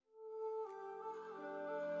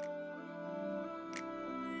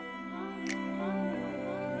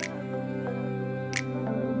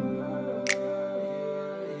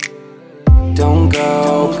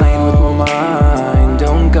go playing with my mind.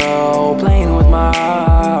 Don't go playing with my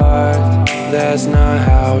heart. That's not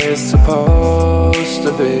how it's supposed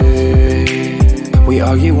to be. We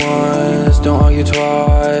argue once, don't argue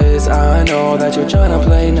twice. I know that you're trying to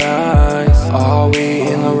play nice. Are we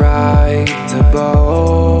in the right to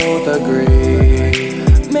both agree?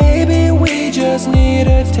 Maybe we just need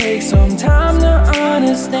to take some time to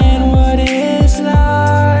understand what it's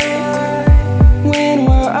like when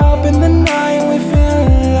we're up in the night and we feel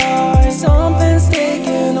like something's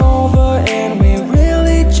taking over and we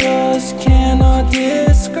really just cannot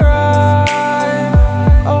describe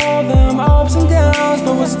all them ups and downs,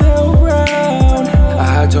 but we're still around.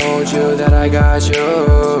 I told you that I got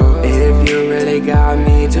you. If you really got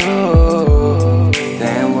me too,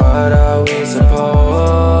 then what are we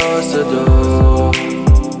supposed to do?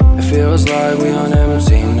 It feels like we on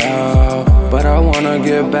empty now, but I wanna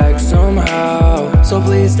get back somehow. So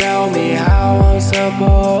please tell me how I'm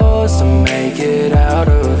supposed to make it out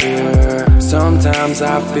of here. Sometimes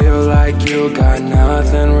I feel like you got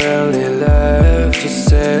nothing really left to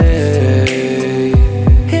say.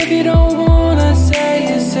 If you don't wanna say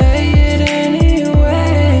it, say it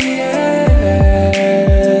anyway.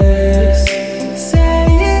 Yes. Say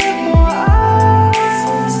it for us,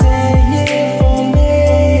 say it for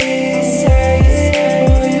me, say it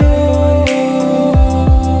for you.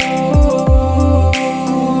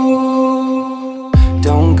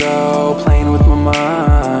 Don't go playing with my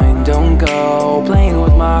mind. Don't go playing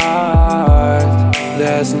with my heart.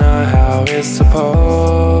 That's not how it's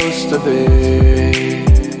supposed to be.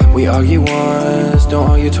 We argue once, don't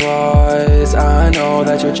argue twice. I know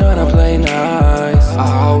that you're trying to play nice.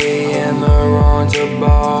 Are we in the wrong to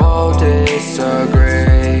both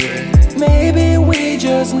disagree? Maybe we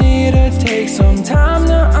just need to take some time